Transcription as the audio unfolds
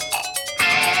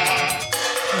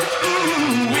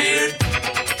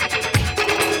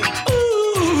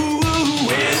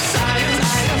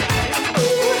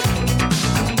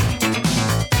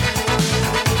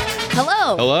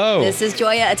This is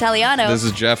Joya Italiano. This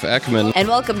is Jeff Ekman. And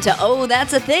welcome to Oh,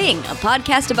 That's a Thing, a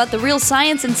podcast about the real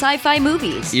science in sci-fi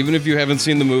movies. Even if you haven't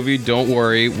seen the movie, don't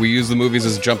worry. We use the movies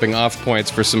as jumping off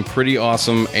points for some pretty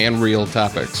awesome and real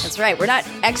topics. That's right. We're not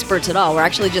experts at all. We're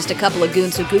actually just a couple of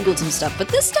goons who Googled some stuff. But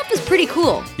this stuff is pretty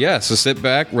cool. Yeah, so sit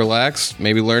back, relax,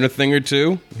 maybe learn a thing or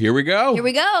two. Here we go. Here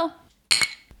we go.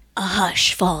 A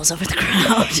hush falls over the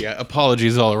crowd. Yeah,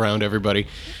 apologies all around, everybody.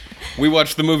 We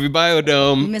watched the movie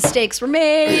Biodome. Mistakes were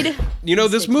made. You know,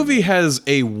 this movie has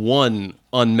a 1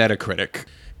 on Metacritic.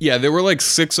 Yeah, there were like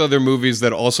 6 other movies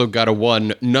that also got a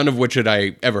 1, none of which had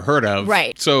I ever heard of.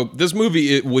 Right. So this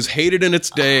movie, it was hated in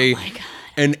its day. Oh my God.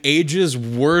 And ages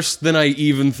worse than I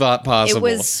even thought possible.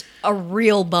 It was a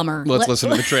real bummer. Let's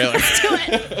listen to the trailer. Let's do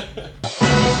it.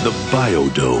 The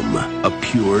Biodome, a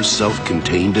pure,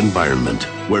 self-contained environment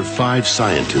where 5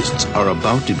 scientists are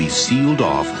about to be sealed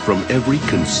off from every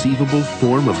conceivable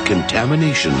form of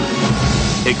contamination,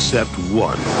 except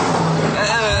one.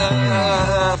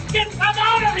 Get them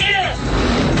out of here!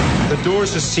 The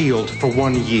doors are sealed for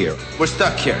 1 year. We're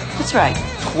stuck here. That's right.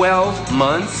 12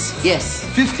 months? Yes.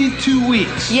 52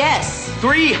 weeks? Yes.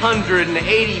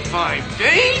 385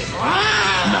 days?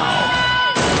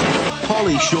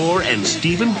 Pauly Shore and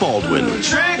Stephen Baldwin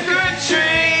Trick or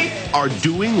treat! are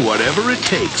doing whatever it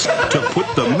takes to put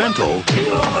the mental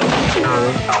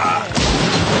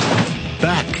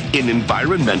back in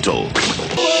environmental.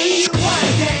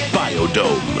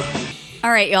 Biodome.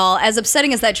 All right, y'all. As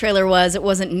upsetting as that trailer was, it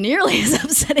wasn't nearly as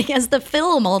upsetting as the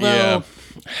film, although Yeah.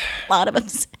 a lot of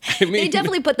us. They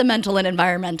definitely put the mental and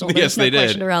environmental. There's Yes, no they did.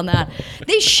 question around that.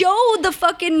 They showed the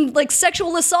fucking like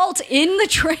sexual assault in the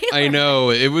trailer. I know.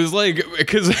 It was like,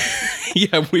 because,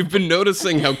 yeah, we've been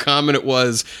noticing how common it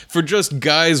was for just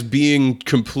guys being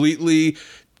completely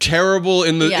terrible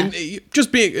in the,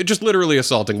 just literally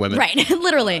assaulting women. Right,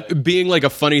 literally. Being like a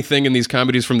funny thing in these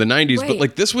comedies from the 90s, but Right.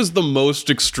 like this was the most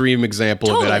extreme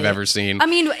example of it I've ever seen. I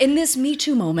mean, in this Me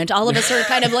Too moment, all of us are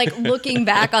kind of like looking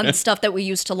back on stuff that we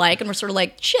used to like, and we're sort of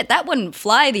like, shit, that wouldn't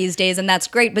fly these days, and that's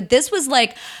great. But this was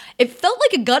like, it felt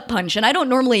like a gut punch, and I don't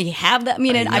normally have that. I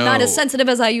mean, I'm not as know. sensitive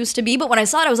as I used to be, but when I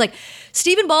saw it, I was like,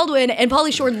 Stephen Baldwin and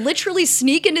Pauly Shore literally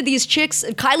sneak into these chicks,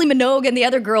 Kylie Minogue and the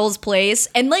other girls' place,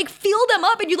 and like feel them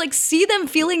up, and you like see them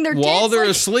feeling their While tits, they're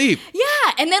like, asleep.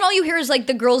 Yeah, and then all you hear is like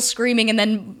the girls screaming, and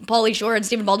then Pauly Shore and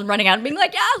Stephen Baldwin running out and being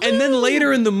like, yeah. And then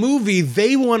later in the movie,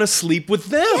 they want to sleep with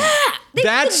them. they-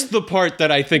 That's the part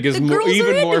that I think is The girls are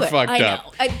even into more it. fucked I know.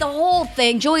 up. The whole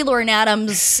thing, Joey Lauren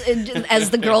Adams as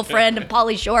the girlfriend of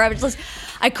Pauly Shore. I was just,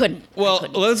 I couldn't. Well,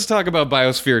 let's talk about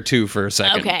Biosphere 2 for a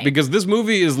second. Okay. Because this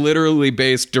movie is literally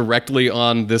based directly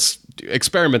on this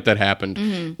experiment that happened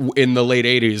in the late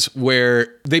 80s,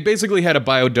 where they basically had a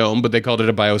biodome, but they called it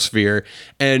a biosphere,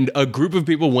 and a group of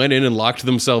people went in and locked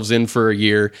themselves in for a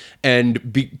year,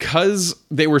 and because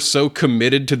they were so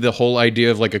committed to the whole idea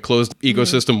of like a closed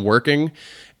ecosystem working,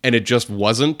 and it just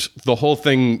wasn't, the whole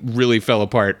thing really fell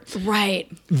apart.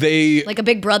 Right. They... Like a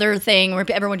Big Brother thing where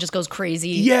everyone just goes crazy.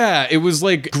 Yeah, it was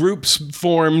like groups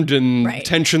formed and Right.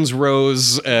 tensions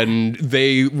rose, and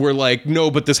they were like,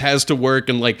 no, but this has to work,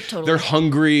 and like they're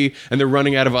hungry and they're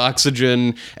running out of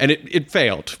oxygen, and it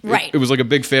failed. Right. It was like a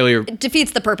big failure. It defeats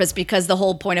the purpose because the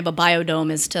whole point of a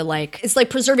biodome is to like, it's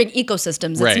like preserving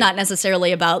ecosystems. It's Right. not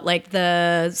necessarily about like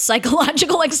the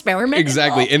psychological experiment.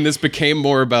 Exactly, involved. and this became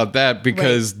more about that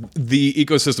because the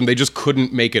ecosystem, they just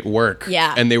couldn't make it work.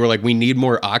 Yeah. And they were like, we need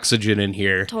more oxygen in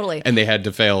here. Totally. And they had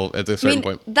to fail at a certain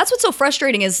point. That's what's so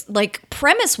frustrating is like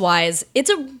premise-wise, it's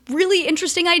a really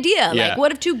interesting idea. Yeah. Like,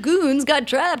 what if 2 goons got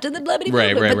trapped and then blah, blah, blah,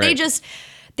 Right, blah, right, but they right. just...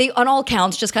 They, on all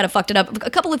counts, just kind of fucked it up. A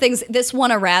couple of things. This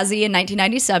won a Razzie in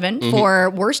 1997 for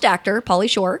Worst Actor, Pauly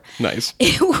Shore. Nice.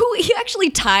 Who he actually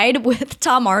tied with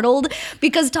Tom Arnold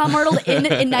because Tom Arnold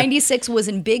in 96 was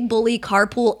in Big Bully,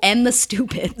 Carpool, and The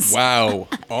Stupids. Wow.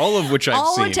 All of which I've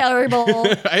All seen. were terrible.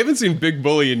 I haven't seen Big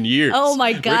Bully in years. Oh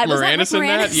my God. Rick Was that Moranis Rick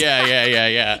in that? Moranis?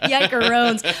 Yeah.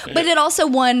 Yikerones. But it also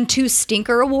won 2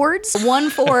 Stinker Awards. One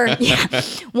for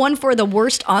the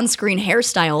worst on-screen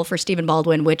hairstyle for Stephen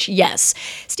Baldwin, which, yes.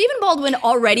 Stephen Baldwin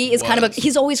already is kind of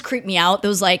he's always creeped me out.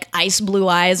 Those like ice blue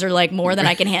eyes are like more than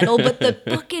I can handle. But the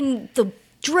fucking, the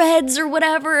dreads or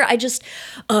whatever, I just,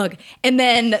 ugh. And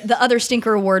then the other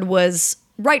Stinker Award was,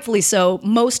 rightfully so,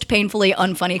 most painfully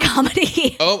unfunny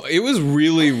comedy. Oh, it was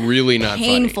really, really not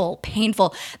Painful.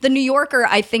 The New Yorker,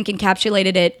 I think,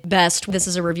 encapsulated it best. This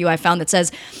is a review I found that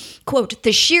says, Quote,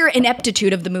 the sheer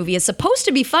ineptitude of the movie is supposed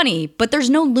to be funny, but there's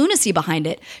no lunacy behind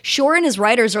it. Shore and his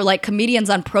writers are like comedians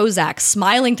on Prozac,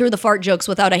 smiling through the fart jokes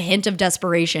without a hint of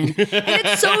desperation. And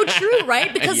it's so true,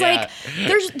 right? Because Yeah.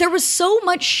 like there was so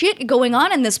much shit going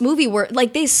on in this movie where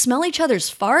like they smell each other's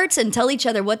farts and tell each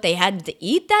other what they had to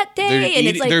eat that day. And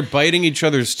it's like, they're biting each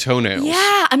other's toenails.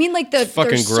 yeah, I mean, like they're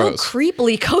fucking so gross.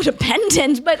 creepily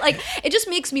codependent, but like it just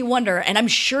makes me wonder. And I'm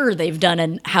sure they've done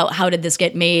an how did this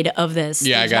get made of this?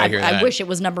 Yeah, I gotta hear that. I wish it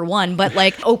was number one, but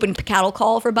like open cattle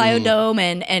call for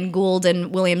Biodome, and Gould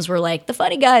and Williams were like the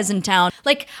funny guys in town.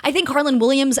 Like I think Harlan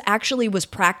Williams actually was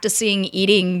practicing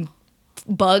eating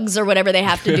bugs or whatever they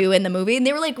have to do in the movie, and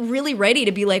they were like really ready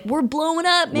to be like, we're blowing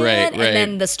up, man. Right. And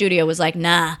then the studio was like,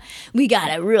 nah, we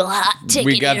got a real hot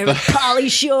ticket got here the- with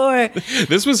Pauly Shore.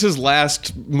 This was his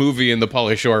last movie in the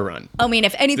Pauly Shore run. I mean,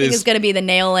 if anything This- is going to be the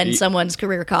nail in someone's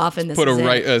career coffin, this Put is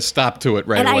a it. stop to it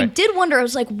right And away. I did wonder, I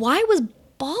was like, why was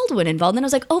Baldwin involved? And I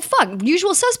was like, oh fuck,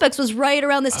 Usual Suspects was right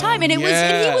around this time, and he was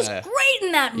yeah. great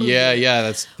in that movie.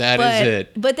 Yeah, that is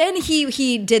it. But then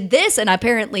he did this, and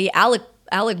apparently Alec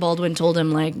Baldwin told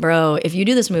him like, bro, if you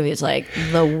do this movie, it's like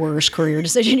the worst career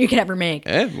decision you could ever make.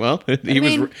 Well, he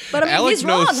was. But I mean, Alec he's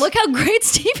wrong. knows- Look how great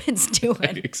Steven's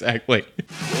doing. Exactly.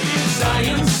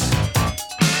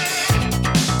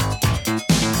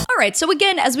 All right, so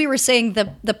again, as we were saying,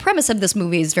 the premise of this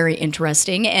movie is very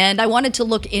interesting, and I wanted to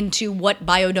look into what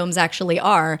biodomes actually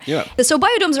are. Yeah. So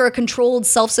biodomes are a controlled,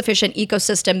 self-sufficient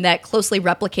ecosystem that closely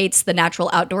replicates the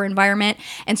natural outdoor environment.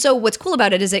 And so what's cool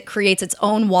about it is it creates its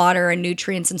own water and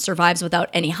nutrients and survives without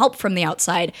any help from the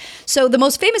outside. So the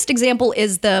most famous example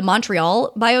is the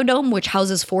Montreal biodome, which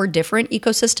houses 4 different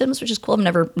ecosystems, which is cool.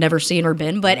 I've never seen or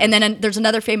been. But and then there's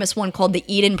another famous one called the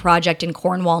Eden Project in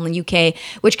Cornwall in the UK,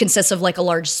 which consists of like a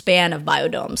large span of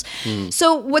biodomes.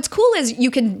 So what's cool is you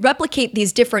can replicate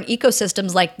these different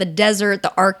ecosystems like the desert,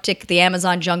 the Arctic, the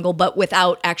Amazon jungle, but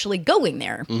without actually going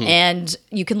there. And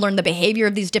you can learn the behavior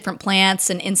of these different plants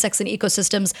and insects and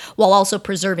ecosystems while also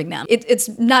preserving them. It's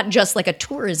not just like a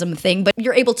tourism thing, but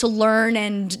you're able to learn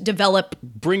and develop.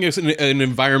 Bring us an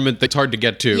environment that's hard to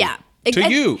get to. Yeah. To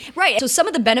And- you. Right. So some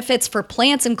of the benefits for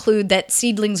plants include that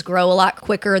seedlings grow a lot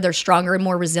quicker, they're stronger and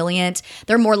more resilient,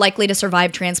 they're more likely to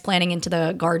survive transplanting into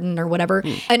the garden or whatever.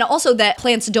 And also that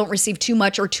plants don't receive too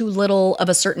much or too little of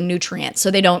a certain nutrient, so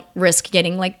they don't risk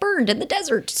getting like burned in the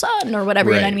desert sun or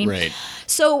whatever, you know what I mean? Right.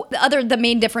 So the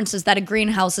main difference is that a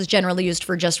greenhouse is generally used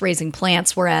for just raising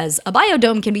plants, whereas a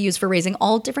biodome can be used for raising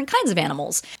all different kinds of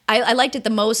animals. I liked it the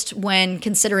most when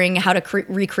considering how to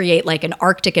recreate like an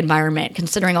Arctic environment,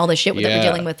 considering all the shit that we're Yeah.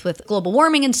 dealing with global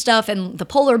warming and stuff, and the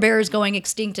polar bears going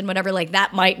extinct and whatever. Like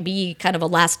that might be kind of a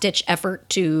last ditch effort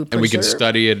to preserve. And we can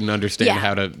study it and understand Yeah.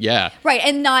 how to, Right,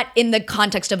 and not in the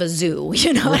context of a zoo,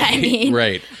 you know what I mean?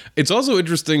 Right. It's also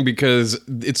interesting because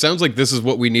it sounds like this is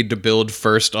what we need to build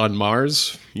first on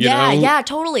Mars. You know? Yeah,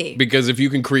 totally. Because if you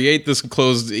can create this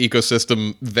closed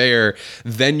ecosystem there,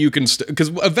 then you can, because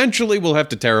eventually we'll have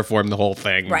to terraform the whole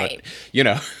thing. Right. But, you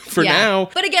know, for now.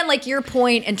 But again, like your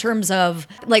point in terms of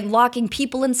like locking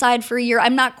people inside for a year,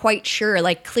 I'm not quite sure.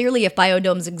 Like clearly if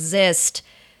biodomes exist,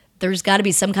 there's got to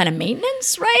be some kind of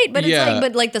maintenance, right? But it's Yeah.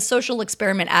 like the social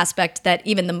experiment aspect that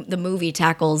even the movie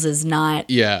tackles is not.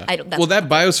 Yeah. I don't, that's Well, that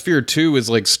Biosphere 2 is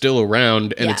like still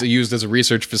around and it's Yeah. used as a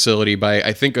research facility by,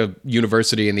 I think, a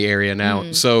university in the area now.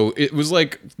 Mm-hmm. So it was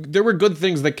like, there were good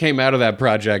things that came out of that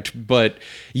project. But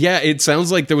yeah, it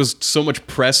sounds like there was so much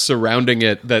press surrounding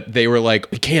it that they were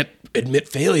like, we can't admit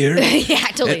failure. yeah,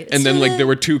 totally. And then like there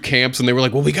were 2 camps and they were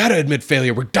like, well, we got to admit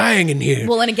failure. We're dying in here.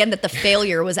 Well, and again, that the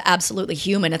failure was absolutely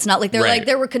human. It's not like they're Right. like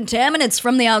there were contaminants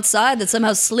from the outside that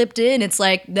somehow slipped in. It's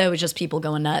like that was just people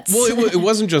going nuts. Well, it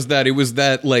wasn't just that. It was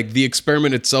that, like, the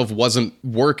experiment itself wasn't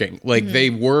working. Like, Mm-hmm. they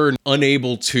were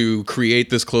unable to create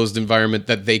this closed environment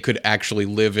that they could actually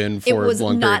live in for was a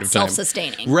long not period of time.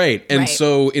 self-sustaining. Right. And Right.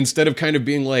 so instead of kind of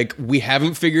being like, we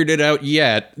haven't figured it out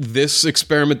yet, this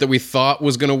experiment that we thought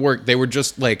was going to work, they were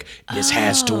just like, this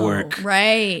has to work.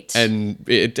 Right. And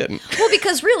it didn't. Well,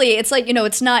 because really, it's like,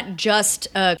 it's not just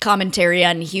a commentary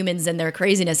on humans and their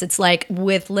craziness. It's like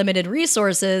with limited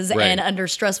resources Right. and under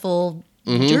stressful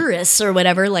duress or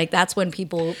whatever, like that's when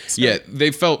people start. Yeah,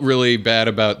 they felt really bad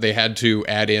about they had to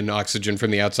add in oxygen from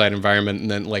the outside environment,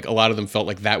 and then like a lot of them felt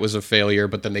like that was a failure,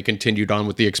 but then they continued on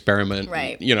with the experiment.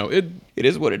 Right. You know, it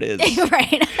is what it is.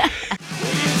 right.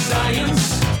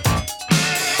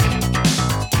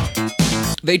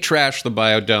 They trash the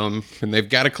biodome, and they've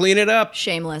got to clean it up.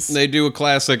 Shameless. They do a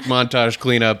classic montage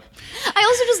cleanup. I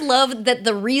also just love that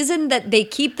the reason that they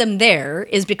keep them there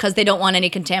is because they don't want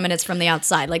any contaminants from the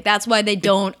outside. Like that's why they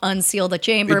don't unseal the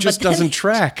chamber. It just but then- doesn't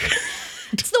track.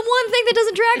 It's the one thing that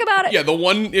doesn't drag about it. Yeah, the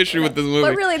one issue with this movie.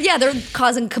 But really, yeah, they're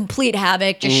causing complete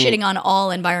havoc, just shitting on all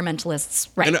environmentalists.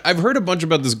 Right. And I've heard a bunch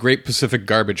about this Great Pacific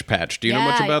Garbage Patch. Do you know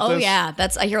much about this? Oh, yeah.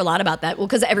 I hear a lot about that. Well,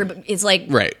 because everybody it's like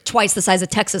Right. twice the size of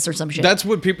Texas or some shit. That's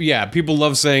what people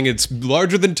love saying it's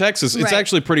larger than Texas. It's Right.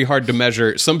 actually pretty hard to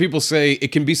measure. Some people say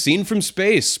it can be seen from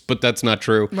space, but that's not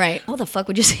true. right. How the fuck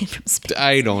would you see it from space?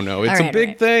 I don't know. It's All a right, big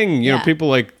right. thing. You know, Yeah. people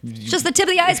like It's just the tip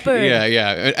of the iceberg.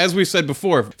 yeah. As we said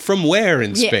before, from where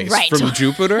in Yeah, space? right. From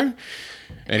Jupiter?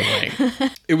 Anyway,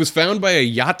 it was found by a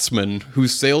yachtsman who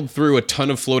sailed through a ton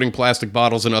of floating plastic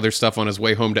bottles and other stuff on his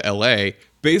way home to LA.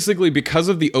 Basically, because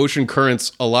of the ocean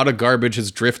currents, a lot of garbage has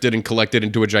drifted and collected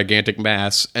into a gigantic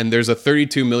mass, and there's a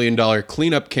 $32 million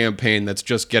cleanup campaign that's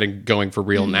just getting going for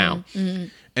real now.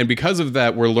 And because of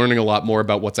that, we're learning a lot more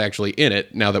about what's actually in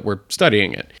it now that we're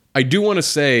studying it. I do want to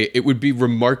say it would be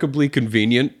remarkably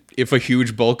convenient if a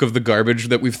huge bulk of the garbage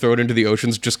that we've thrown into the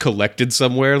oceans just collected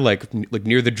somewhere, like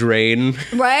near the drain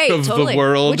Right, of totally. the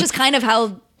world. Which is kind of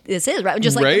how this is, right?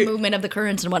 Just like Right? the movement of the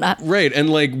currents and whatnot. Right, and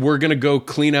like we're gonna go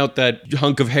clean out that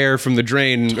hunk of hair from the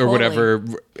drain or Totally. whatever,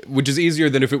 which is easier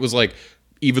than if it was like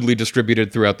evenly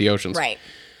distributed throughout the oceans. Right.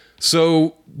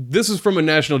 So this is from a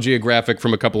National Geographic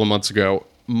from a couple of months ago.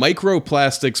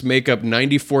 Microplastics make up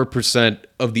 94%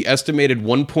 of the estimated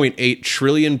 1.8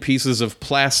 trillion pieces of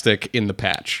plastic in the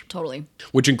patch, Totally.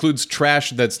 which includes trash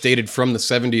that's dated from the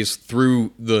 70s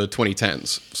through the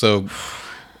 2010s. So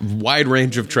wide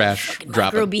range of trash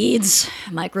dropping.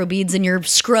 Microbeads in your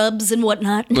scrubs and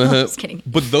whatnot. Just kidding.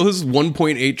 But those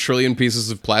 1.8 trillion pieces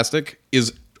of plastic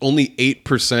is only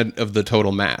 8% of the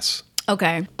total mass.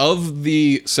 Okay. Of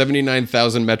the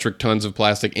 79,000 metric tons of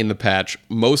plastic in the patch,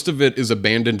 most of it is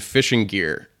abandoned fishing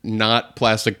gear, not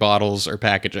plastic bottles or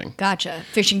packaging. Gotcha.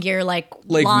 Fishing gear like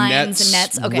Like lines and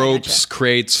nets. Okay, ropes, gotcha.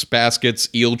 crates, baskets,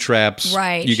 eel traps.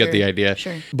 Right, You get sure, the idea.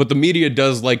 sure. But the media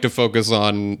does like to focus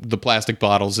on the plastic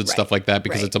bottles and stuff like that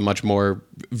because right. it's a much more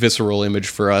visceral image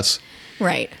for us.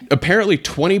 Right. Apparently,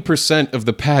 20% of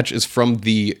the patch is from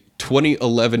the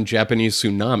 2011 Japanese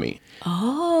tsunami.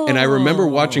 Oh. And I remember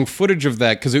watching footage of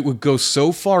that because it would go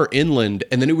so far inland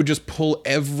and then it would just pull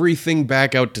everything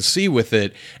back out to sea with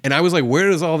it. And I was like, where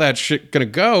is all that shit going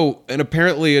to go? And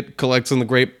apparently it collects in the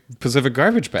Great Pacific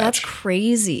Garbage Patch. That's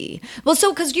crazy. Well,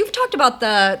 so because you've talked about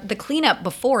the cleanup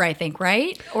before, I think,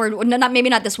 right? Or not, maybe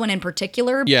not this one in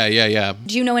particular. Yeah.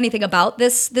 Do you know anything about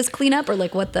this cleanup or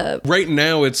like what the? Right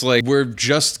now, it's like we're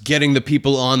just getting the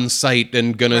people on site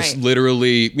and gonna Right.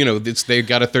 literally, they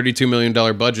got a $32 million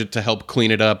budget to help clean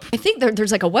it up. I think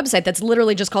there's like a website that's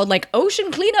literally just called like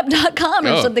oceancleanup.com or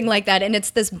Oh. something like that. And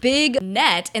it's this big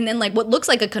net and then like what looks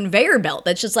like a conveyor belt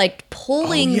that's just like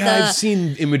pulling I've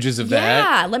seen images of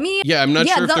that. I'm not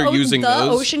sure if they're using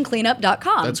those.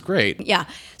 oceancleanup.com. That's great. Yeah.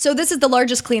 So this is the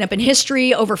largest cleanup in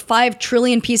history. Over 5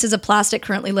 trillion pieces of plastic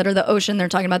currently litter the ocean. They're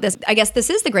talking about this. I guess this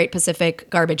is the Great Pacific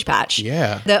Garbage Patch.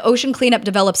 Yeah. The Ocean Cleanup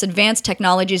develops advanced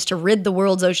technologies to rid the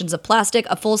world's oceans of plastic.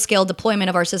 A full-scale deployment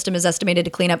of our system is estimated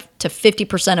to clean up to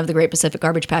 50% of the Great Pacific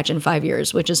Garbage Patch in 5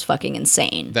 years, which is fucking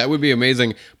insane. That would be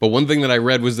amazing. But one thing that I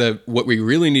read was that what we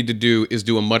really need to do is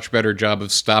do a much better job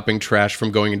of stopping trash from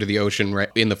going into the ocean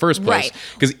in the first place. Right.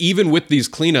 Because even with these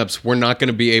cleanups, we're not going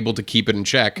to be able to keep it in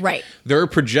check. Right. There are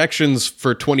projections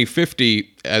for 2050,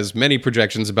 as many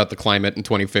projections about the climate in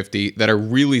 2050, that are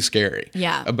really scary.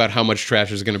 Yeah. About how much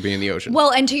trash is going to be in the ocean.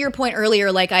 Well, and to your point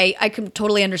earlier, like I can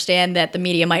totally understand that the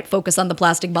media might focus on the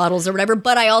plastic bottles or whatever,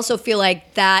 but I also feel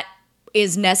like that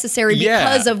is necessary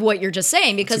because of what you're just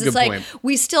saying, because That's a it's good like point.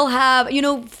 we still have,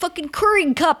 fucking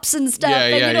Keurig cups and stuff.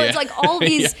 And, it's like all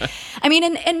these, I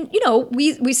mean, and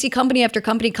we see company after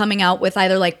company coming out with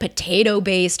either like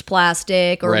potato-based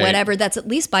plastic or Right. whatever that's at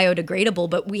least biodegradable,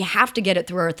 but we have to get it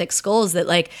through our thick skulls that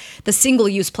like the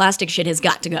single-use plastic shit has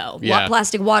got to go. Yeah.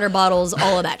 Plastic water bottles,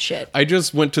 all of that shit. I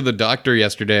just went to the doctor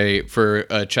yesterday for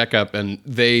a checkup, and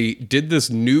they did this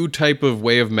new type of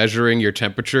way of measuring your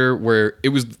temperature where it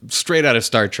was straight out of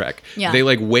Star Trek. Yeah. They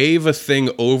like wave a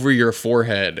thing over your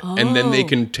forehead, and then they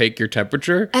can take your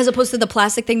temperature. As opposed to the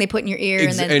plastic thing they put in your ear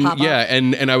and then pop yeah, up.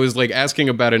 and I was like asking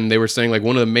about it, and they were saying like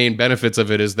one of the main benefits of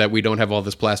it is that we don't have all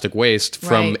this plastic waste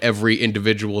from Right. every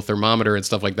individual thermometer and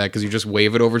stuff like that, because you just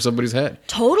wave it over somebody's head.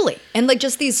 Totally. And like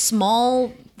just these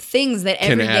small things that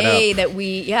Can every add day up. that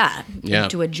we, Yeah.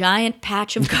 into a giant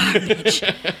patch of garbage.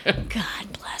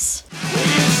 God bless.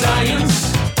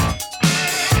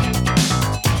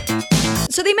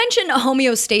 So they mention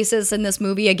homeostasis in this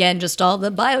movie. Again, just all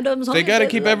the biodomes. They got to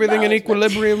keep everything in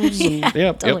equilibrium.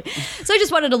 Totally. So I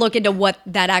just wanted to look into what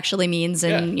that actually means,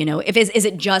 and is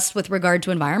it just with regard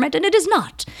to environment? And it is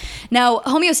not. Now,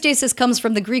 homeostasis comes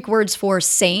from the Greek words for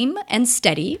same and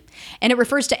steady, and it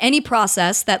refers to any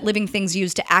process that living things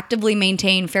use to actively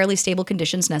maintain fairly stable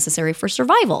conditions necessary for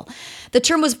survival. The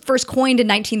term was first coined in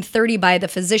 1930 by the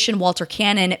physician Walter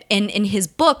Cannon, and in his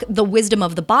book, The Wisdom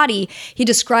of the Body, he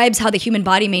describes how the human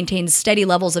body maintains steady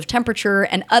levels of temperature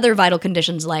and other vital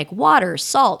conditions like water,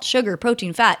 salt, sugar,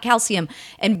 protein, fat, calcium,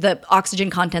 and the oxygen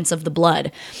contents of the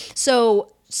blood.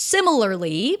 So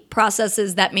similarly,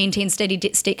 processes that maintain steady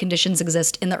state conditions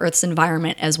exist in the Earth's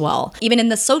environment as well. Even in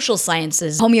the social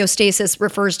sciences, homeostasis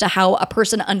refers to how a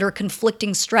person under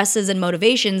conflicting stresses and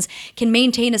motivations can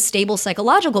maintain a stable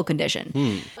psychological condition.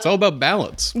 It's all about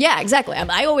balance. Yeah, exactly.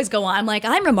 I always go on, I'm like,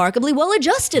 I'm remarkably well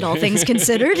adjusted, all things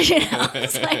considered.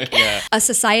 It's like a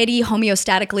society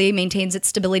homeostatically maintains its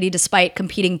stability despite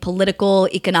competing political,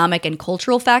 economic, and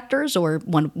cultural factors, or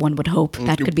one would hope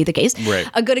that could be the case. Right.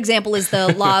 A good example is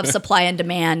the law of supply and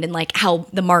demand, and like how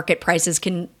the market prices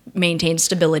can maintain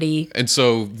stability. And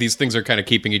so these things are kind of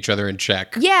keeping each other in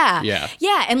check. Yeah. Yeah.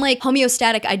 Yeah. And like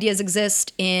homeostatic ideas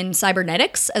exist in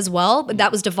cybernetics as well. But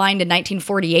that was defined in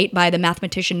 1948 by the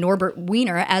mathematician Norbert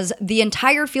Wiener as the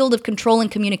entire field of control and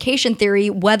communication theory,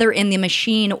 whether in the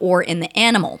machine or in the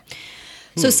animal.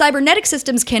 So cybernetic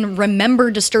systems can remember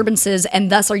disturbances and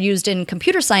thus are used in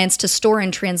computer science to store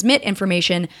and transmit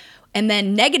information. And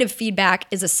then negative feedback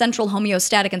is a central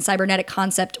homeostatic and cybernetic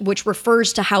concept, which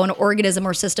refers to how an organism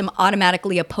or system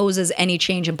automatically opposes any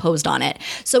change imposed on it.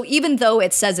 So even though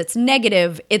it says it's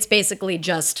negative, it's basically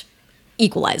just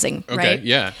equalizing, right? Okay,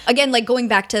 yeah. Again, like going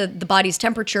back to the body's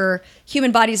temperature,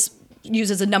 human bodies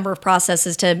uses a number of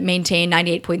processes to maintain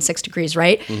 98.6 degrees,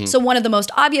 right? So one of the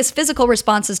most obvious physical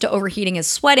responses to overheating is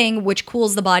sweating, which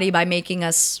cools the body by making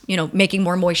us, making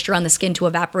more moisture on the skin to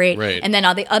evaporate. Right. And then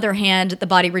on the other hand, the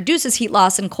body reduces heat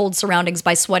loss in cold surroundings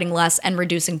by sweating less and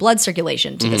reducing blood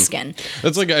circulation to the skin.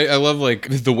 That's like, I love like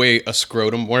the way a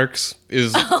scrotum works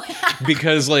is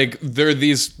because like there are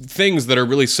these things that are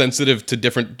really sensitive to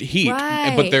different heat, but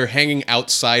Right. they're hanging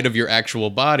outside of your actual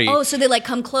body. Oh, so they like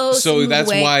come close. So move that's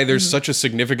away. why there's such a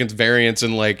significant variance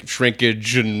in like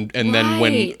shrinkage and then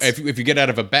when Right. if you get out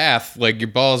of a bath, like your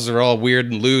balls are all weird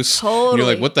and loose. And Totally. you're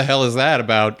like, what the hell is that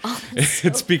about?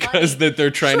 It's because that they're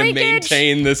trying Shrinkage. to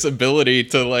maintain this ability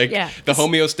to like the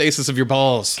homeostasis of your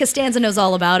balls. Costanza knows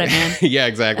all about it, man. Yeah,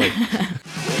 exactly.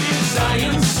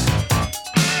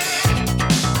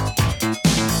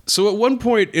 So at one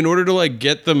point, in order to like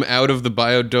get them out of the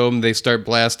biodome, they start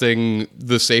blasting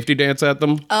the safety dance at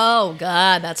them, Oh,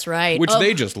 God, that's right. which Oh,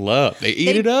 they just love. They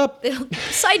eat it up.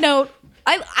 Side note,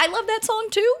 I love that song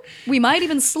too. We might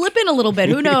even slip in a little bit.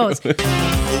 Who knows? We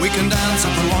can dance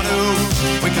if we want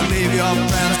to. We can leave your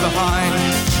friends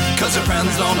behind. Cause your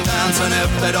friends don't dance, and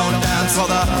if they don't dance, well,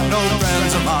 they're no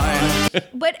friends of mine.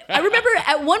 But I remember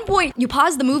at one point you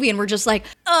paused the movie and were just like,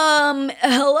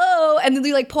 hello. And then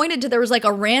you like pointed to there was like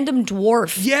a random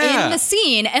dwarf Yeah. in the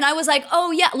scene. And I was like,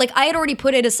 oh yeah. Like I had already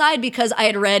put it aside because I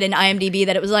had read in IMDb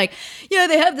that it was like, yeah,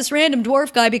 they have this random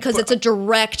dwarf guy because it's a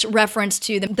direct reference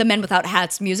to the Men Without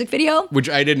Hats music video. Which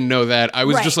I didn't know that. I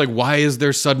was Right. just like, why is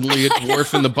there suddenly a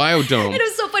dwarf in the biodome? And it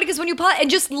was so funny because when you paused and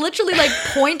just literally like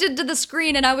pointed to the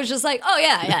screen and I was just like, oh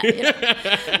yeah.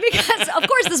 Because of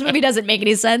course this movie doesn't make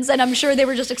any sense. And I'm sure they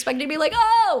were just expecting to be like,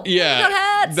 oh, Men Without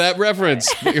Hats. That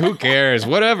reference. Who cares?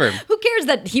 Whatever. Who cares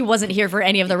that he wasn't here for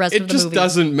any of the rest It of the just movie?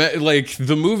 doesn't like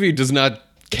the movie does not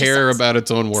care sucks. about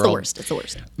its own It's world. the worst. It's the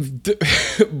worst.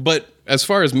 But as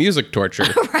far as music torture,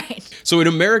 Right. so in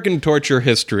American torture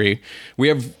history, we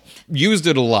have used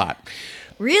it a lot.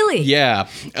 Really? Yeah,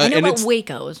 I know and about it's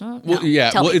Waco's. No, well, yeah.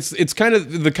 tell Well, me. it's kind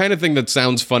of the kind of thing that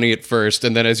sounds funny at first,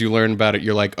 and then as you learn about it,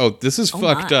 you're like, oh, this is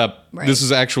fucked my. up. Right. This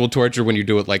is actual torture when you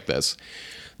do it like this.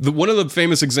 One of the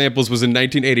famous examples was in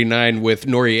 1989 with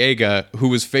Noriega, who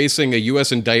was facing a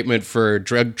U.S. indictment for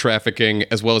drug trafficking,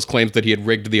 as well as claims that he had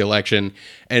rigged the election.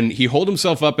 And he holed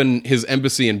himself up in his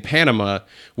embassy in Panama,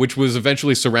 which was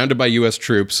eventually surrounded by U.S.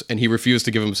 troops, and he refused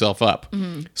to give himself up.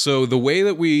 So the way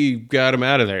that we got him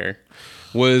out of there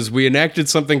was we enacted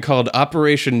something called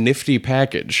Operation Nifty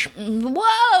Package.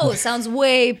 Whoa! Sounds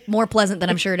way more pleasant than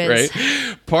I'm sure it is.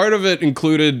 Right? Part of it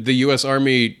included the U.S.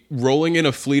 Army rolling in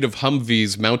a fleet of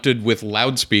Humvees mounted with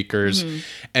loudspeakers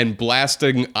and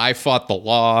blasting I Fought the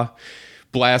Law,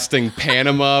 blasting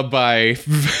Panama by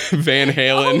Van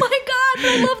Halen. Oh my God!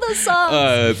 I love those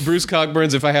songs. Bruce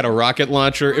Cockburn's If I Had a Rocket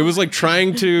Launcher. It was like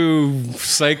trying to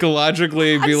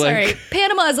psychologically be I'm like... sorry.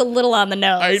 Panama is a little on the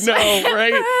nose. I know,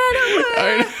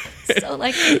 right? So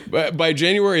like, By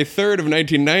January 3rd of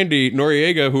 1990,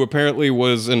 Noriega, who apparently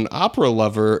was an opera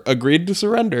lover, agreed to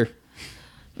surrender.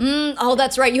 oh,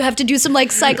 that's right. You have to do some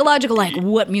like psychological, like,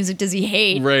 what music does he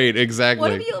hate? Right, exactly.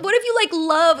 What if you like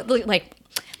love, like,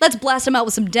 let's blast him out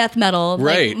with some death metal.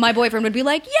 Right. Like, my boyfriend would be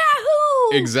like,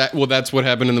 Yahoo! Exactly. Well, that's what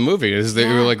happened in the movie. Is they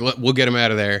were like, we'll get him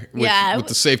out of there with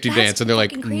the safety that's dance, and they're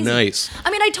like, fucking crazy. nice.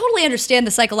 I mean, I totally understand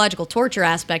the psychological torture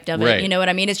aspect of it. Right. You know what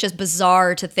I mean? It's just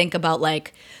bizarre to think about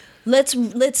like, let's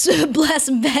blast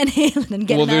some Van Halen and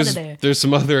get him out of there. There's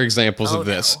some other examples of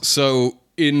this. no. So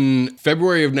in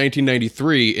February of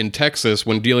 1993 in Texas,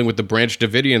 when dealing with the Branch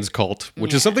Davidians cult,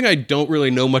 which is something I don't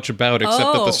really know much about,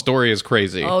 except that Oh. the story is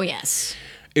crazy. Oh yes.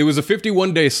 It was a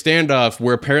 51-day standoff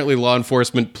where apparently law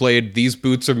enforcement played These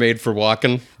Boots Are Made for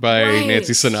Walking by Right.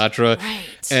 Nancy Sinatra. Right.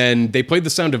 And they played the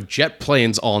sound of jet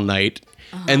planes all night.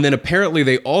 And then apparently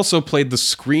they also played the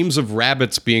screams of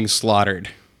rabbits being slaughtered,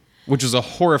 which is a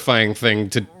horrifying thing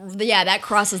to Yeah, that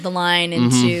crosses the line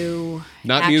into Mm-hmm.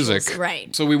 not actual- music.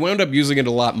 Right. So we wound up using it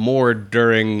a lot more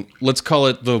during, let's call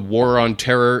it the War on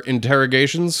Terror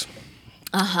interrogations.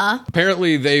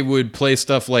 Apparently, they would play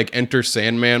stuff like Enter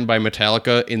Sandman by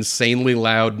Metallica insanely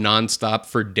loud, nonstop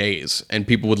for days, and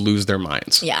people would lose their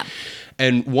minds. Yeah.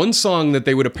 And one song that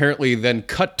they would apparently then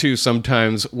cut to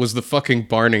sometimes was the fucking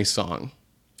Barney song.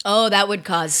 Oh, that would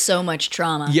cause so much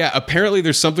trauma. Yeah, apparently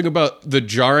there's something about the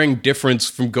jarring difference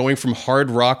from going from hard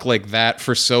rock like that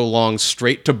for so long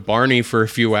straight to Barney for a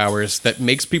few hours that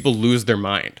makes people lose their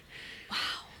mind.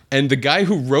 And the guy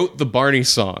who wrote the Barney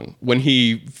song, when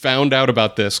he found out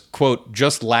about this, quote,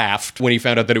 just laughed when he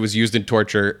found out that it was used in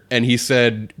torture. And he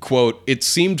said, quote, it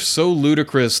seemed so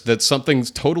ludicrous that something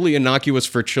totally innocuous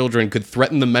for children could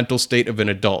threaten the mental state of an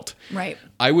adult. Right.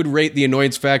 I would rate the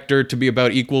annoyance factor to be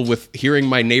about equal with hearing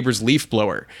my neighbor's leaf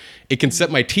blower. It can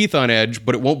set my teeth on edge,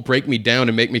 but it won't break me down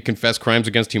and make me confess crimes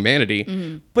against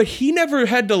humanity. But he never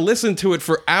had to listen to it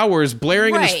for hours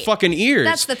blaring in his Right. fucking ears.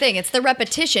 That's the thing. It's the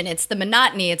repetition. It's the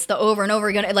monotony. It's the over and over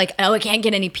again. Like, oh, I can't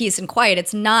get any peace and quiet.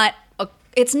 It's not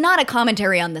a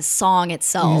commentary on the song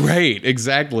itself. Right,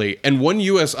 exactly. And one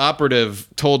U.S. operative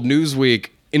told Newsweek,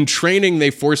 in training,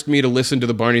 they forced me to listen to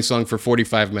the Barney song for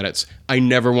 45 minutes. I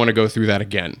never want to go through that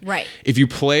again. Right. If you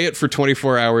play it for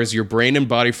 24 hours, your brain and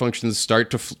body functions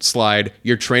start to slide,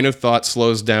 your train of thought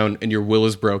slows down, and your will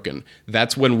is broken.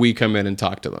 That's when we come in and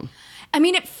talk to them. I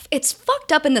mean, it's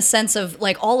fucked up in the sense of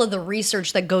like all of the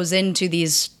research that goes into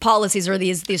these policies or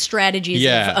these strategies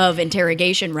Yeah. of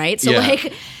interrogation, right? So Yeah.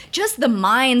 like just the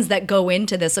minds that go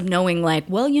into this of knowing like,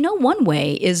 well, you know, one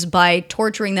way is by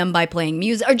torturing them by playing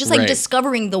music or just like Right.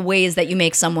 discovering the ways that you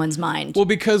make someone's mind. Well,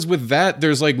 because with that,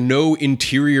 there's like no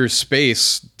interior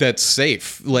space that's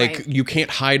safe. Like Right. you can't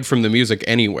hide from the music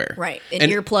anywhere. Right. And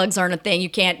earplugs aren't a thing. You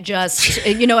can't just,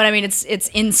 you know what I mean? It's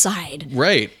inside.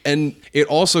 Right. And it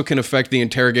also can affect the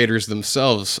interrogators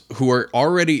themselves, who are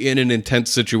already in an intense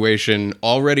situation,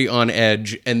 already on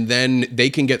edge, and then they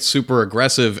can get super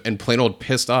aggressive and plain old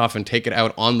pissed off and take it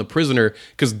out on the prisoner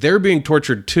because they're being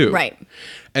tortured too. Right.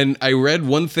 And I read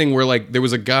one thing where like there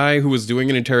was a guy who was doing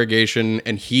an interrogation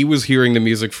and he was hearing the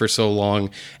music for so long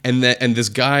and this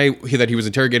guy that he was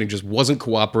interrogating just wasn't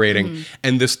cooperating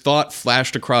and this thought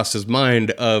flashed across his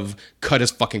mind of cut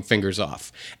his fucking fingers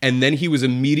off. And then he was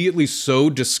immediately so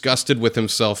disgusted with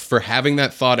himself for having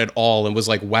that thought at all and was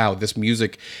like, wow, this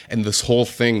music and this whole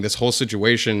thing, this whole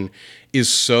situation is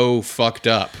so fucked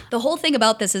up. The whole thing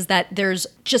about this is that there's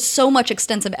just so much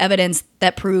extensive evidence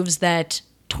that proves that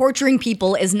torturing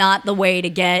people is not the way to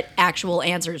get actual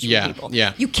answers from people.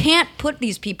 Yeah. You can't put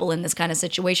these people in this kind of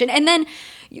situation. And then,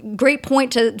 great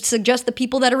point to suggest the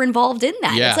people that are involved in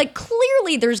that. Yeah. It's like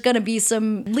clearly there's going to be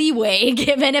some leeway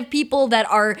given if people that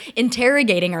are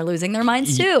interrogating are losing their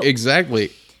minds too.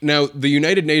 Exactly. Now, the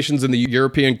United Nations and the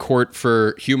European Court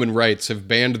for Human Rights have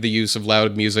banned the use of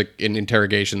loud music in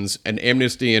interrogations, and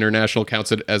Amnesty International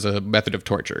counts it as a method of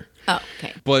torture. Oh,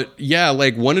 okay. But yeah,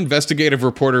 like one investigative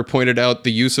reporter pointed out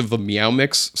the use of the Meow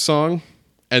Mix song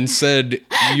and said,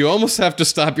 you almost have to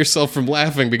stop yourself from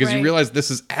laughing because you Right. realize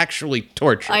this is actually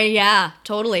torture. Yeah,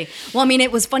 totally. Well, I mean,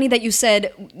 it was funny that you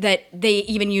said that they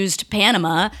even used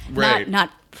Panama. Right. Not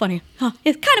funny. Huh.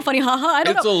 It's kind of funny, haha. I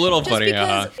don't know. It's a little Just funny,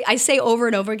 because haha. I say over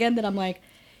and over again that I'm like,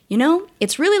 you know,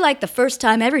 it's really like the first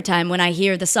time every time when I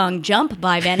hear the song Jump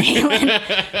by Van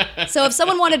Halen. So if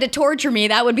someone wanted to torture me,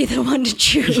 that would be the one to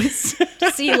choose.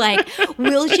 See, like,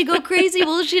 will she go crazy?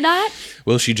 Will she not?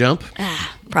 Will she jump?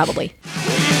 Probably.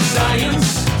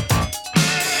 Science.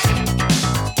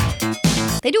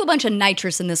 They do a bunch of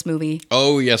nitrous in this movie.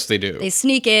 Oh, yes, they do. They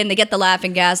sneak in, they get the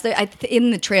laughing gas. In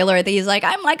the trailer, I think he's like,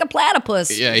 I'm like a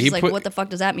platypus. Yeah, he's like, what the fuck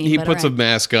does that mean? He But puts all a right.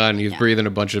 mask on. He's breathing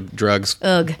a bunch of drugs.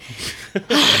 Ugh.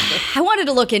 I wanted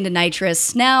to look into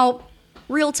nitrous. Now,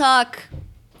 real talk,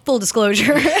 full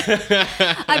disclosure.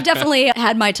 I've definitely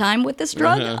had my time with this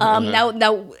drug.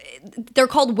 Now, they're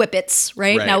called whippets,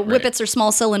 right? Right, Now, right. whippets are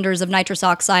small cylinders of nitrous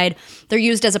oxide. They're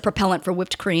used as a propellant for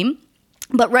whipped cream.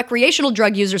 But recreational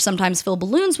drug users sometimes fill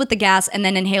balloons with the gas and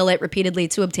then inhale it repeatedly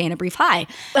to obtain a brief high.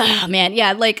 Oh, man,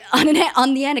 yeah, like on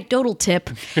the anecdotal tip,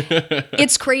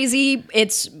 it's crazy.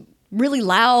 It's really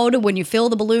loud when you fill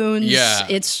the balloons. Yeah.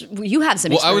 You have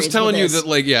some Well, I was experience telling with you this. that,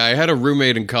 like, yeah, I had a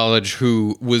roommate in college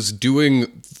who was doing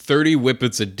 30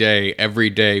 whippets a day every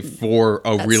day for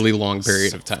a really long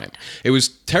period of time. It was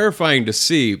terrifying to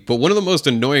see, but one of the most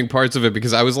annoying parts of it,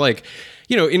 because I was like,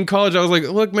 you know, in college, I was like,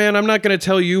 look, man, I'm not going to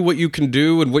tell you what you can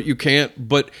do and what you can't,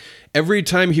 but every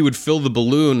time he would fill the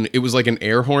balloon, it was like an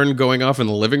air horn going off in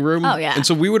the living room. Oh, yeah. And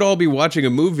so we would all be watching a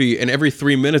movie, and every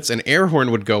 3 minutes, an air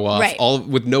horn would go off, Right. all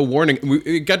with no warning.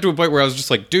 It got to a point where I was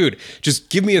just like, dude, just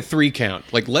give me a 3 count.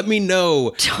 Like, let me know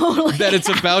that it's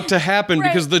about to happen, Right.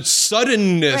 because the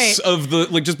suddenness Right. of the,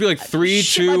 like, just be like 3,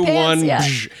 Shit my 2, pants, 1, yeah.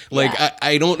 bzz. Like, Yeah.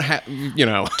 I don't have, you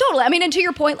know. Totally. I mean, and to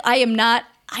your point, I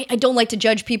don't like to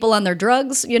judge people on their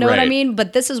drugs, you know what I Right. mean?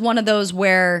 But this is one of those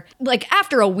where, like,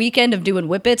 after a weekend of doing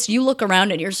whippets, you look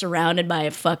around and you're surrounded by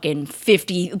a fucking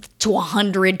 50 to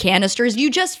 100 canisters.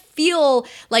 You just feel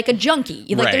like a junkie.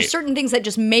 Like, Right. there's certain things that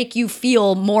just make you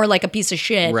feel more like a piece of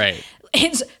shit. Right.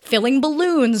 It's filling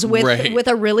balloons with Right. with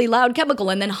a really loud chemical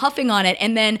and then huffing on it,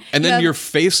 and then And you then have- your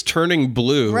face turning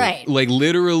blue. Right. Like,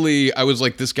 literally, I was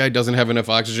like, this guy doesn't have enough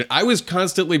oxygen. I was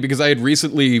constantly, because I had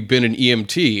recently been an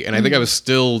EMT, and I Mm-hmm. think I was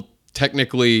still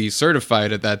technically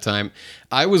certified at that time.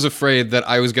 I was afraid that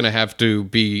I was going to have to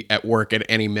be at work at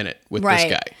any minute with Right.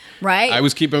 this guy. Right. I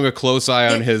was keeping a close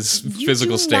eye on his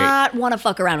physical You state. do not want to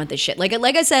fuck around with this shit. Like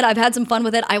I said, I've had some fun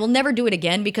with it. I will never do it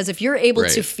again, because if you're able to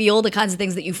Right. feel the kinds of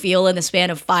things that you feel in the span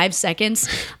of 5 seconds,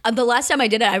 the last time I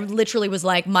did it, I literally was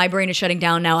like, my brain is shutting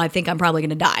down now. I think I'm probably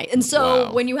going to die. And so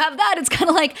Wow. when you have that, it's kind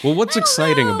of like, Well, what's I don't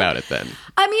exciting know. about it then?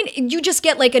 I mean, you just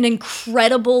get like an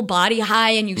incredible body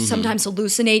high, and you sometimes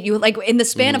hallucinate. You like in the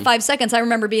span of 5 seconds, I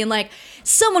remember being like,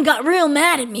 someone got real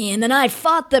mad at me and then I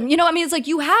fought them. You know, I mean, it's like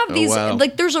you have these, wow.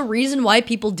 like there's a reason why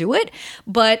people do it,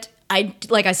 but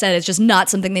like I said, it's just not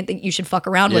something that you should fuck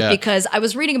around with, Yeah. because I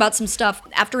was reading about some stuff.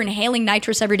 After inhaling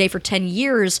nitrous every day for 10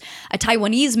 years, a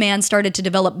Taiwanese man started to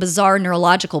develop bizarre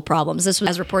neurological problems. This was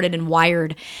as reported in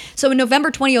Wired. So in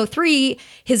November 2003,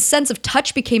 his sense of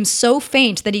touch became so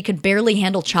faint that he could barely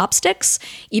handle chopsticks.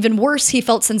 Even worse, he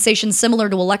felt sensations similar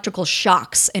to electrical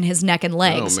shocks in his neck and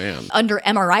legs. Oh, man. Under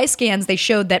MRI scans, they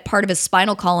showed that part of his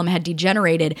spinal column had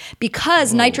degenerated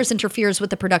because nitrous interferes with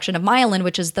the production of myelin,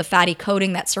 which is the fatty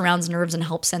coating that surrounds nerves and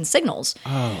helps send signals.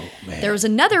 Oh, man. There was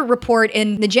another report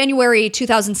in the January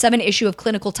 2007 issue of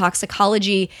Clinical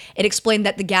Toxicology. It explained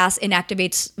that the gas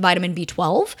inactivates vitamin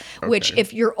B12, which,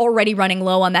 if you're already running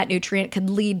low on that nutrient, could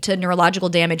lead to neurological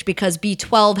damage, because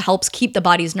B12 helps keep the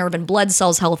body's nerve and blood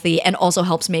cells healthy and also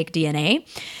helps make DNA.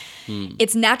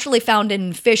 It's naturally found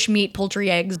in fish, meat,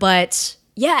 poultry, eggs, but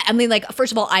yeah, I mean, like,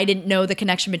 first of all, I didn't know the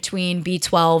connection between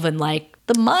B12 and like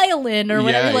the myelin or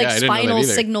whatever, Yeah, like I didn't know that spinal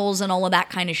either. signals and all of that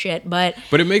kind of shit. But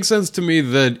But it makes sense to me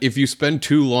that if you spend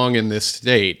too long in this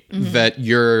state, that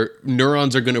your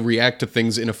neurons are going to react to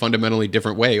things in a fundamentally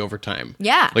different way over time.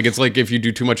 Yeah. Like, it's like if you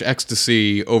do too much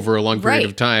ecstasy over a long period Right.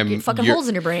 of time. You get fucking you're- holes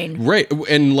in your brain. Right.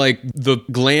 And like the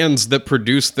glands that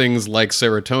produce things like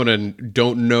serotonin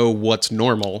don't know what's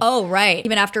normal. oh, right.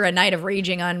 Even after a night of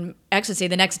raging on ecstasy,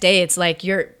 the next day it's like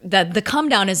the come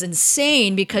down is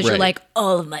insane, because you're Right. like,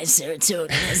 all of my serotonin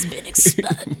has been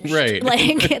expunged. Right.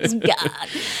 Like, it's gone.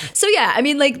 So yeah, I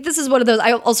mean, like, this is one of those.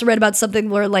 I also read about something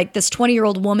where like this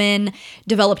 20-year-old woman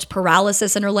developed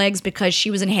paralysis in her legs because she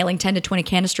was inhaling 10 to 20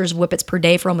 canisters of whippets per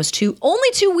day for only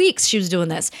 2 weeks. She was doing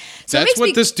this. So it That's makes what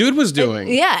me, this dude was doing.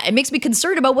 Yeah, it makes me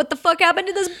concerned about what the fuck happened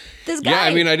to this guy. Yeah,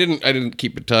 I mean, I didn't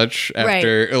keep in touch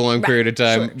after a long Right. period of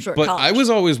time, Sure, but college. I was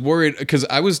always worried because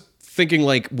I was thinking,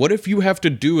 like, what if you have to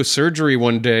do a surgery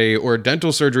one day or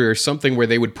dental surgery or something where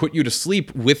they would put you to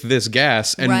sleep with this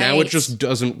gas, and now it Right. just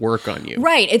doesn't work on you.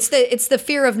 Right. It's the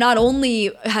fear of not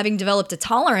only having developed a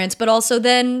tolerance, but also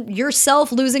then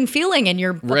yourself losing feeling in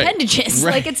your Right. appendages.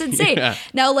 Right. Like, it's insane. Yeah.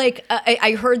 Now, like,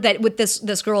 I heard that with this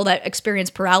girl that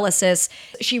experienced paralysis,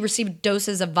 she received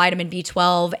doses of vitamin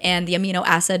B12 and the amino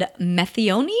acid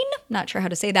methionine. Not sure how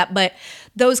to say that, but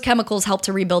those chemicals help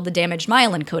to rebuild the damaged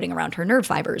myelin coating around her nerve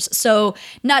fibers. So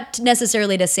not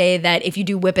necessarily to say that if you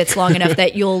do whippets long enough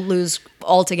that you'll lose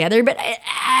altogether, but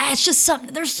it's just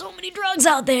something. There's so many drugs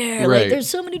out there. Right. Like there's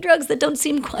so many drugs that don't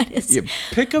seem quite as. Yeah,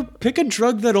 pick a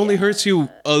drug that only hurts you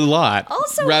a lot,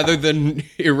 Also- rather than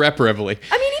irreparably.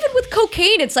 I mean, even with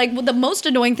cocaine, it's like well, the most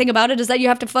annoying thing about it is that you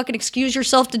have to fucking excuse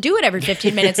yourself to do it every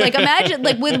 15 minutes. Like imagine,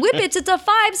 like with whippets, it's a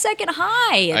 5-second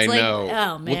high. It's I like, know.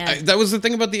 oh man. Well, that was the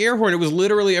thing about the air horn. It was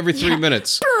literally every 3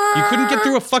 minutes. You couldn't get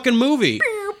through a fucking movie.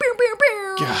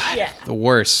 God, Yeah. the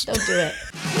worst. Don't do it.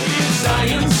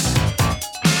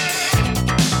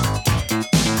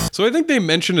 So I think they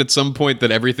mentioned at some point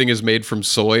that everything is made from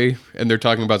soy, and they're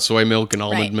talking about soy milk and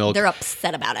almond Right. milk. They're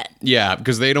upset about it. Yeah,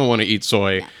 because they don't want to eat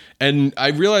soy. And I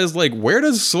realized, like, where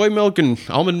does soy milk and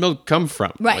almond milk come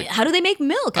from? Right. Like, How do they make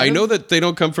milk? I know that they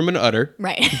don't come from an udder.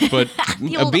 Right. But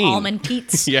the a old bean. almond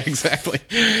peats. Yeah, exactly.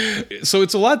 So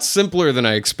it's a lot simpler than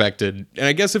I expected. And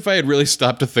I guess if I had really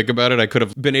stopped to think about it, I could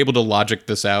have been able to logic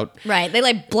this out. Right. They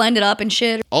like blend it up and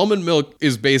shit. Almond milk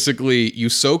is basically you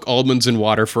soak almonds in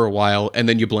water for a while and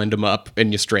then you blend them up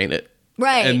and you strain it.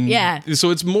 Right. And yeah. So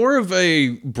it's more of a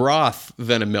broth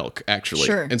than a milk, actually.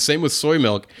 Sure. And same with soy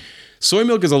milk. Soy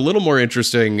milk is a little more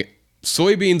interesting.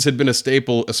 Soybeans had been a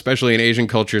staple, especially in Asian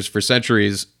cultures, for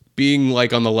centuries, being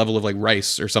like on the level of like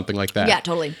rice or something like that. Yeah,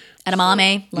 totally.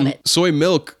 Edamame. Love it. Soy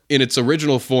milk in its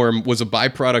original form was a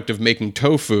byproduct of making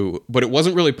tofu, but it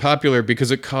wasn't really popular because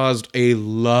it caused a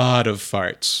lot of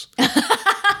farts.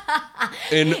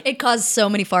 And It caused so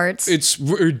many farts. it's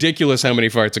ridiculous how many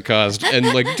farts it caused and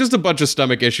like just a bunch of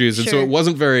stomach issues. And so Sure. it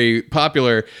wasn't very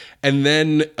popular. And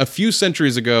then a few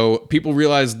centuries ago, people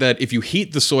realized that if you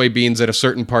heat the soybeans at a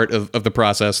certain part of the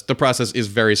process is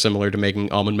very similar to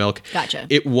making almond milk. Gotcha.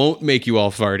 It won't make you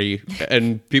all farty.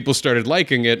 And people started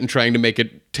liking it and trying to make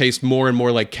it taste more and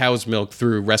more like cow's milk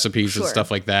through recipes and Sure.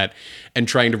 stuff like that, and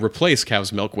trying to replace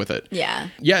cow's milk with it. Yeah.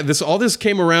 Yeah, all this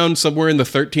came around somewhere in the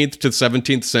 13th to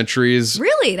 17th centuries.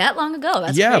 Really? That long ago?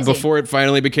 That's Yeah, crazy. before it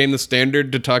finally became the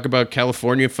standard to talk about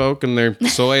California folk and their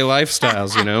soy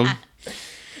lifestyles, you know?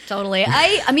 Totally.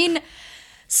 I mean,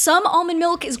 some almond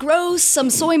milk is gross, some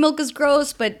soy milk is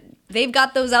gross, but they've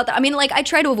got those out there. I mean, like, I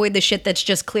try to avoid the shit that's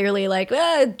just clearly like,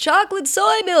 chocolate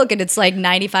soy milk, and it's like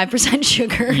 95%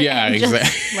 sugar. Yeah, And just,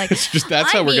 exactly. Like, It's just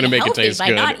that's how we're gonna make it taste by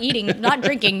good. not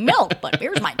drinking milk, but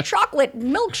here's my chocolate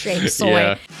milkshake soy.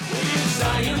 Yeah.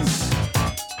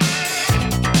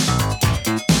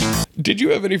 Did you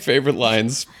have any favorite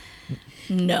lines?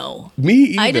 No. Me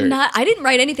either. I did not. I didn't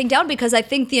write anything down because I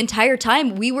think the entire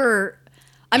time we were.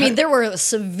 I mean, there were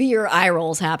severe eye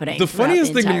rolls happening. The throughout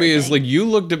funniest thing to entire me is thing. like you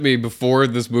looked at me before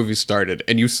this movie started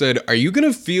and you said, "Are you going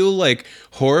to feel like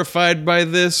horrified by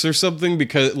this or something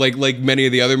because like many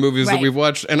of the other movies that Right. we've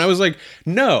watched?" And I was like,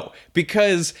 "No,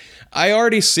 because I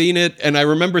already seen it and I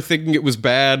remember thinking it was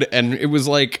bad and it was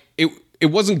like it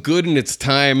wasn't good in its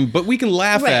time, but we can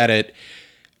laugh Right. at it."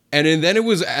 And then it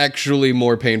was actually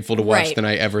more painful to watch Right. than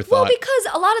I ever thought. Well,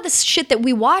 because a lot of the shit that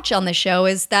we watch on the show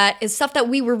is stuff that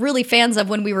we were really fans of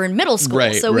when we were in middle school.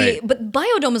 Right, So right. but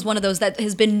Biodome is one of those that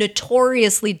has been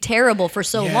notoriously terrible for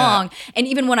so Yeah. long. And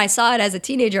even when I saw it as a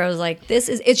teenager, I was like,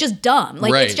 it's just dumb.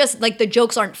 Like Right. it's just like the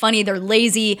jokes aren't funny, they're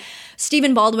lazy.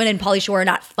 Stephen Baldwin and Pauly Shore are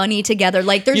not funny together.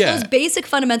 Like there's Yeah. those basic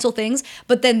fundamental things.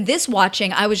 But then this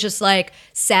watching, I was just like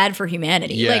sad for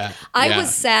humanity. Yeah, Like I yeah.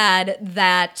 was sad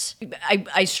that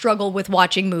I struggle with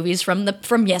watching movies from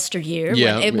yesteryear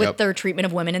Yeah, with yep. their treatment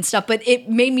of women and stuff, but it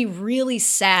made me really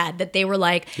sad that they were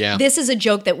like, Yeah. this is a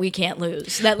joke that we can't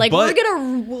lose. That like But- we're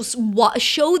gonna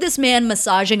show this man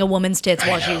massaging a woman's tits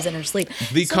while she's in her sleep.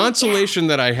 The So, consolation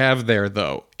that I have there,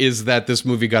 though, is that this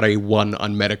movie got a 1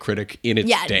 on Metacritic in its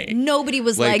yeah, day. nobody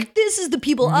was Like, like, this is the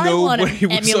people I want Nobody to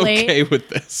was emulate. okay with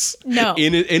this. No.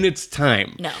 in its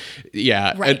time. No.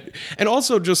 Yeah, Right. and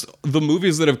also just the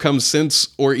movies that have come since,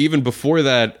 or even before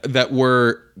that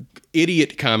were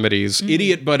idiot comedies, Mm-hmm.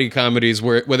 idiot buddy comedies,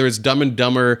 whether it's Dumb and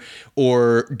Dumber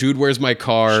or Dude, Where's My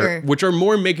Car, Sure. which are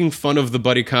more making fun of the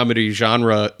buddy comedy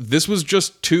genre. This was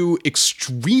just two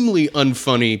extremely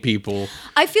unfunny people.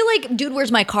 I feel like Dude,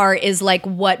 Where's My Car is like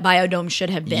what Biodome should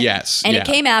have been. Yes, And yeah. it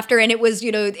came after, and it was,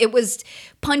 it was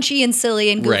punchy and silly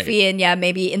and goofy Right. and yeah,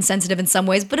 maybe insensitive in some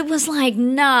ways, but it was like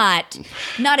not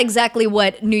exactly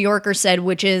what New Yorker said,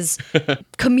 which is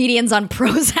comedians on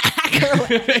Prozac. Or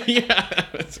whatever. Yeah,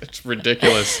 it's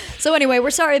ridiculous. So anyway, we're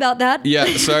sorry about that. Yeah,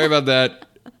 sorry about that.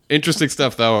 Interesting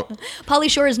stuff, though. Pauly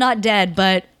Shore is not dead,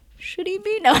 but Should he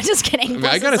be? No, just kidding.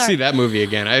 I gotta see that movie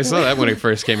again. I saw that when it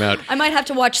first came out. I might have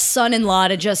to watch Son-in-Law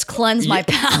to just cleanse my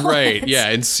palate. Right,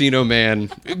 yeah, Encino Man.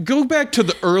 Go back to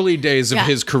the early days of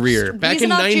his career. Back in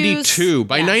 92. Juice.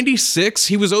 By 96,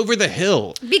 he was over the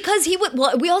hill. Because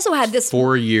we also had this...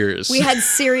 4 years. We had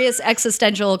serious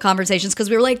existential conversations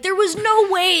because we were like, there was no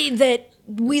way that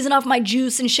wheezing off my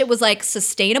juice and shit was like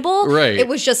sustainable. Right. It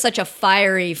was just such a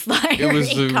fiery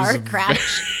car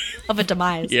crash. Of a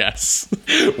demise. Yes.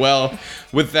 Well,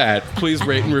 with that, please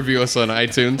rate and review us on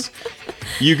iTunes.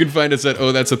 You can find us at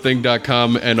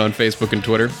ohthat'sathing.com and on Facebook and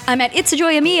Twitter. I'm at It's a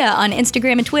Joya Mia on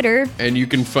Instagram and Twitter. And you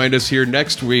can find us here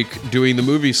next week doing the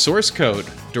movie Source Code,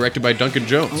 directed by Duncan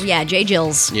Jones. Oh yeah, J.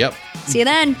 Jills. Yep. See you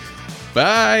then.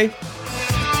 Bye.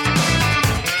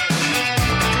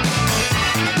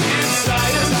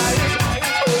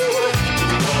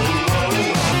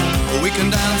 We can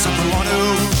dance if we want to.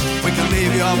 We can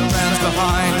leave your friends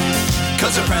behind.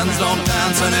 Cause your friends don't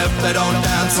dance, and if they don't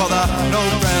dance, well, they're no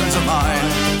friends of mine.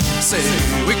 See,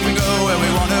 we can go where we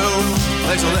want to,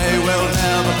 places they will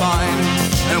never find.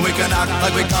 And we can act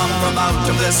like we come from out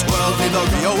of this world, leave the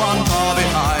real one far behind.